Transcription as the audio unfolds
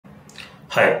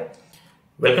Hi,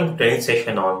 welcome to training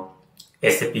session on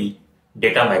SAP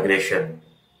data migration.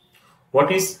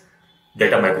 What is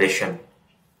data migration?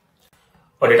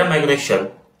 A data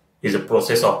migration is a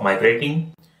process of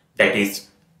migrating, that is,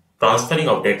 transferring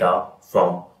of data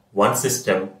from one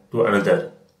system to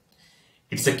another.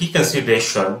 It's a key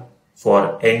consideration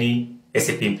for any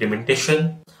SAP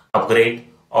implementation, upgrade,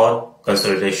 or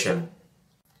consolidation.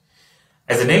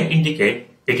 As the name indicates,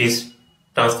 it is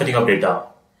transferring of data.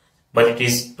 But it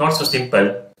is not so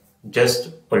simple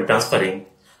just for transferring.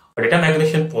 A data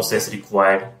migration process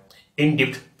required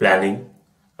in-depth planning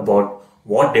about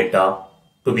what data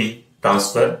to be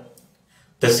transferred,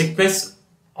 the sequence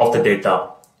of the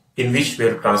data in which we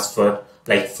have to transfer,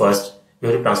 like first we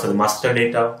have to transfer the master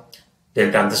data,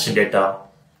 then transition data,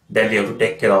 then we have to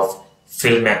take care of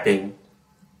field mapping,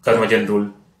 conversion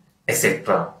rule,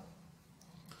 etc.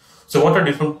 So what are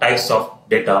different types of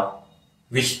data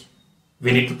which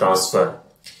we need to transfer?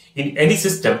 In any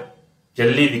system,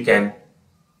 generally we can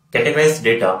categorize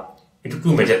data into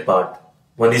two major parts.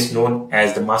 One is known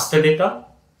as the master data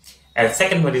and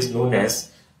second one is known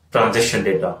as transition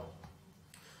data.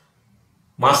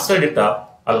 Master data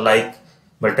are like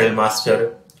material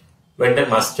master, vendor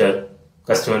master,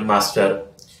 customer master,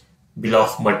 bill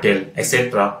of material,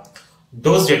 etc.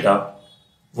 Those data,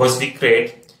 once we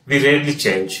create, we rarely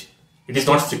change. It is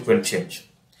not frequent change.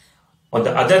 On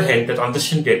the other hand, the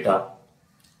transition data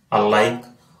are like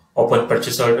open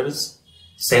purchase orders,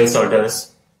 sales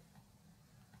orders,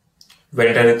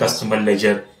 vendor and customer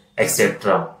ledger,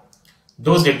 etc.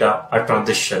 Those data are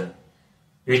transition,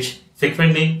 which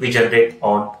frequently we generate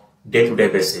on day-to-day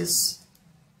basis.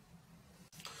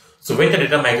 So when the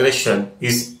data migration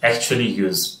is actually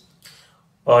used,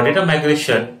 data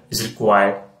migration is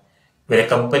required when a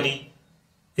company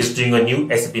is doing a new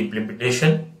SAP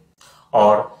implementation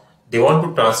or they want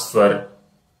to transfer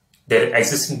their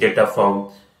existing data from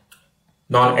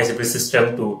non-SAP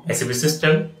system to SAP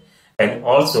system, and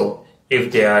also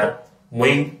if they are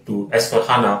moving to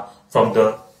S/4HANA from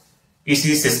the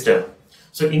ECC system.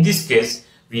 So in this case,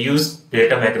 we use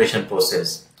data migration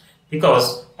process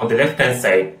because on the left hand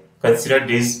side, consider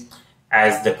this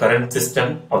as the current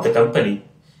system of the company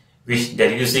which they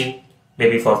are using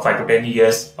maybe for 5 to 10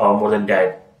 years or more than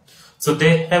that. So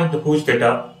they have the huge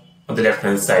data on the left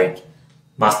hand side,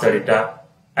 master data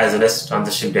as well as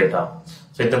transition data.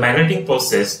 So in the migrating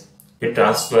process, we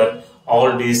transfer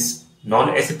all these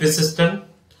non-SAP system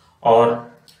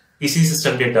or ECC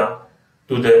system data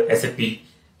to the SAP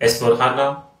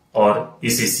S/4HANA or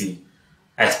ECC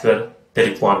as per the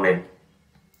requirement.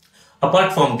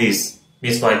 Apart from this,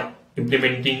 means while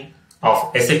implementing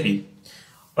of SAP,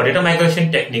 a data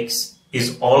migration techniques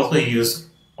is also used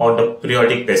on the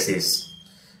periodic basis.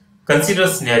 Consider a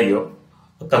scenario,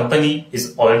 a company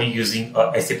is already using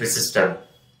a SAP system,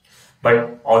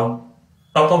 but on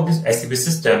top of this SAP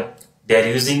system, they are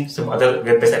using some other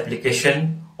web-based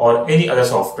application or any other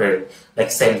software like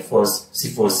Salesforce,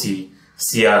 C4C,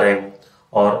 CRM,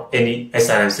 or any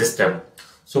SRM system.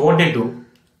 So what they do,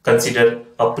 consider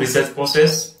a pre-sales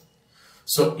process.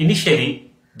 So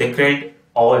initially, they create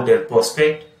all their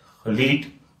prospect,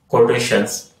 lead,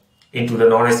 quotations into the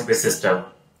non-SAP system,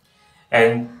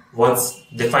 and once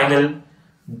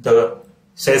the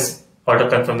sales order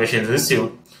confirmation is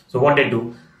received, so what they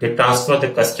do, they transfer the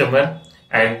customer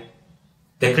and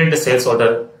they create the sales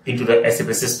order into the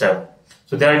SAP system.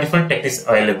 So there are different techniques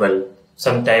available.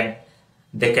 Sometimes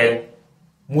they can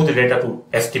move the data to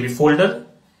FTP folder,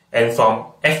 and from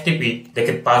FTP they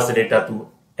can pass the data to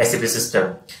SAP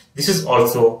system. This is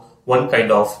also one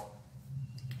kind of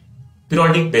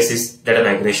periodic basis data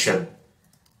migration.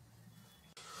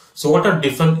 So what are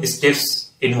different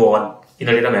steps involved in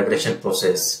a data migration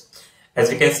process? As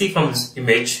we can see from this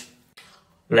image,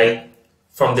 like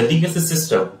from the legacy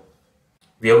system,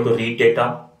 we have to read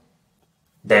data,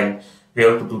 then we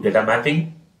have to do data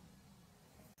mapping,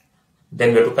 then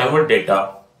we have to convert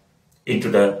data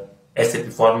into the SAP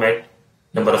format,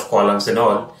 number of columns and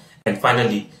all, and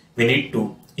finally we need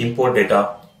to import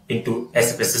data into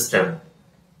SAP system.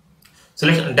 So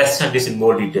let's understand this in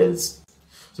more details.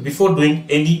 So before doing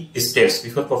any steps,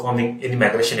 before performing any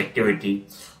migration activity,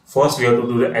 first we have to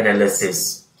do the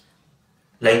analysis,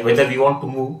 like whether we want to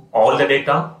move all the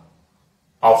data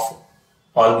of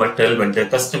all material vendor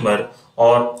customer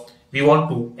or we want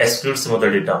to exclude some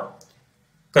other data.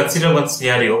 Consider one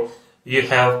scenario, you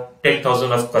have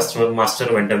 10,000 of customer master,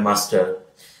 vendor master,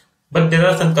 but there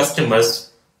are some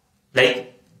customers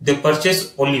like they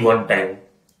purchase only one time,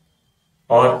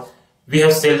 or we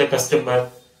have sold the customer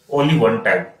only one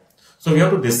time. So we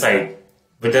have to decide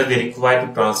whether they require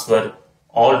to transfer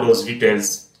all those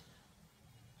details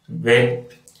when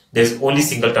there is only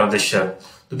single transaction.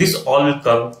 So this all will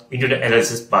come into the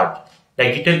analysis part,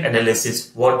 like detailed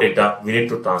analysis, what data we need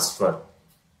to transfer.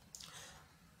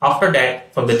 After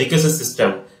that, from the legacy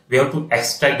system, we have to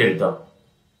extract the data.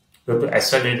 We have to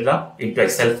extract the data into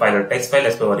Excel file or text file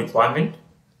as per our requirement.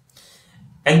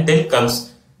 And then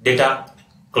comes data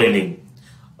cleaning.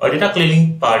 A data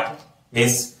cleaning part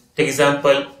means, take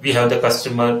example, we have the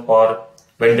customer or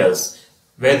vendors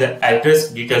where the address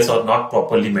details are not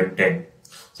properly maintained.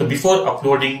 So before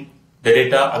uploading the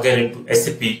data again into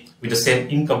SAP with the same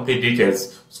incomplete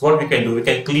details, so what we can do, we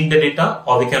can clean the data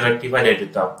or we can rectify the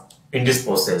data in this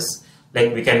process.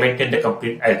 Like we can maintain the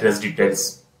complete address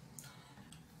details.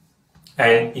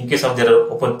 And in case of there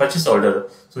are open purchase order,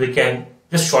 so we can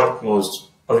just short close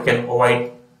or we can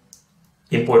avoid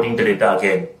importing the data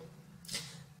again.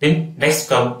 Then next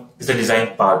come is the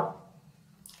design part,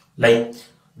 like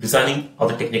designing of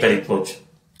the technical approach.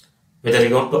 Whether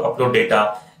you want to upload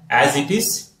data as it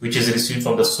is, which is received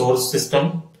from the source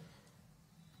system,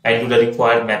 and do the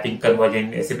required mapping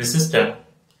conversion in SAP system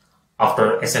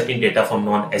after accepting data from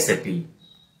non-SAP.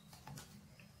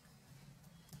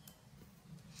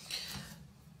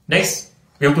 Next,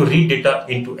 we have to read data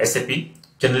into SAP.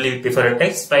 Generally, we prefer a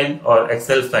text file or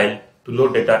Excel file to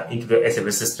load data into the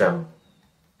SAP system.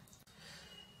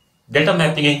 Data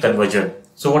mapping and conversion.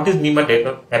 So what is mean by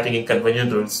data mapping and conversion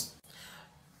rules?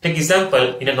 Take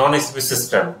example, in a non-SAP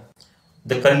system,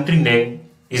 the country name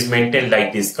is maintained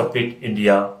like this, complete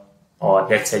India, or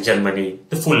let's say Germany,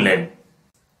 the full name,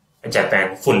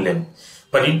 Japan, full name.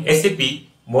 But in SAP,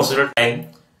 most of the time,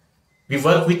 we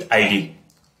work with ID.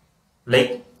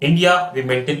 Like India, we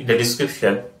maintain in the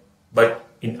description, but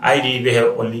in ID, we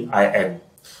have only IN.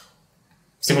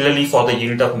 Similarly, for the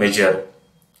unit of measure,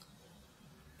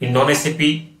 in non-SAP,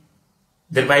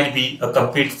 there might be a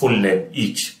complete full name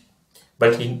each.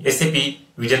 But in SAP,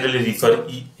 we generally refer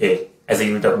EA as a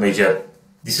unit of measure.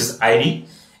 This is ID,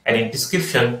 and in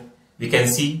description, we can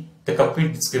see the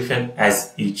complete description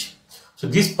as each. So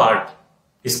this part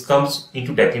comes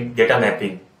into data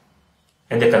mapping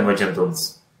and the conversion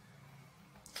rules.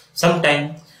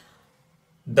 Sometimes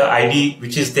the ID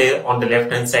which is there on the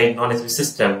left hand side non-SAP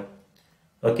system,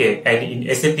 okay, and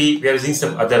in SAP we are using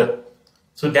some other,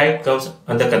 so that comes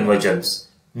under conversions,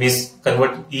 means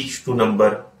convert each to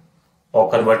number or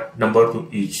convert number to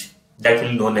each. That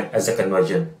will be known as a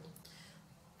conversion.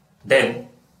 Then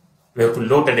we have to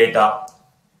load the data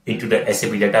into the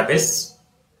SAP database,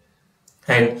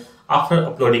 and after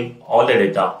uploading all the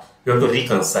data, we have to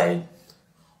reconcile.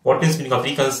 What is meaning of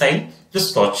reconcile?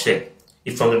 Just cross check.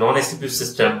 If from the non-SAP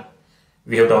system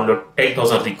we have downloaded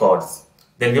 10,000 records,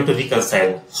 then we have to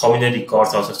reconcile how many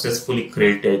records are successfully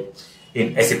created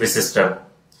in SAP system.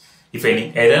 If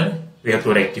any error, we have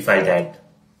to rectify that.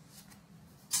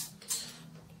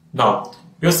 Now,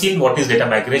 we have seen what is data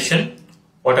migration,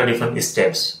 what are different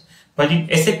steps. But in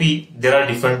SAP, there are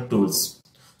different tools.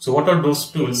 So what are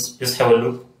those tools? Just have a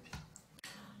look.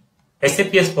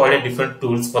 SAP has provided different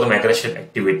tools for the migration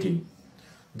activity.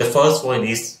 The first one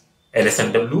is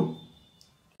LSMW,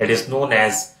 that is known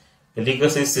as the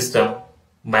Legacy System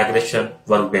Migration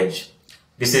Workbench.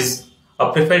 This is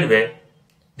a preferred way.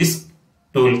 This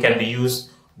tool can be used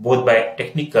both by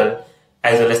technical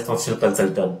as well as functional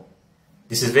consultant.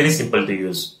 This is very simple to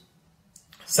use.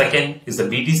 Second is the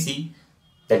BDC,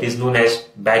 that is known as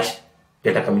Batch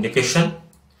Data Communication.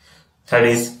 Third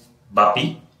is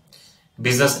BAPI,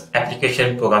 Business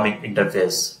Application Programming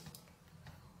Interface.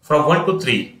 From 1 to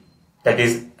 3, that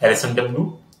is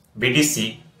LSMW,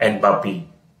 BDC and BAPI.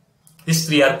 These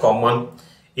three are common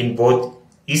in both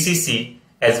ECC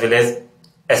as well as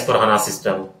S/4HANA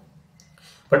system.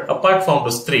 But apart from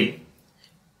those three,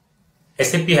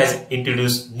 SAP has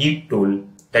introduced new tool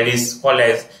that is called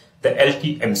as the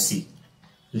LTMC,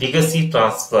 Legacy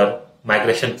Transfer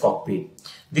Migration Cockpit.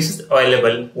 This is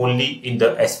available only in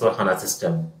the S/4HANA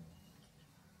system.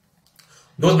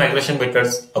 Those migration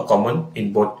methods are common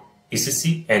in both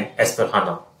ECC and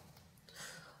S/4HANA.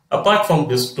 Apart from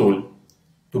this tool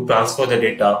to transfer the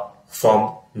data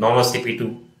from non-SAP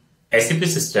to SAP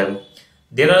system,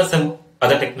 there are some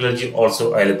other technology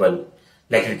also available,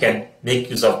 like we can make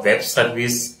use of web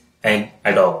service and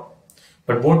ad hoc.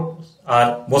 But both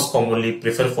are most commonly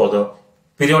preferred for the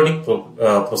periodic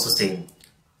processing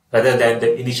rather than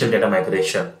the initial data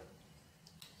migration.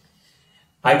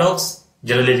 Ad hocs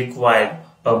generally require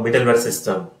a middleware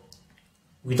system.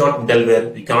 Without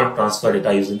middleware, we cannot transfer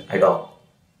data using ad hoc.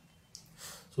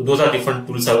 So those are different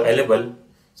tools are available.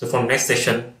 So from next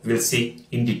session, we'll see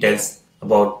in details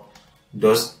about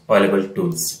those available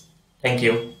tools. Thank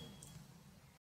you.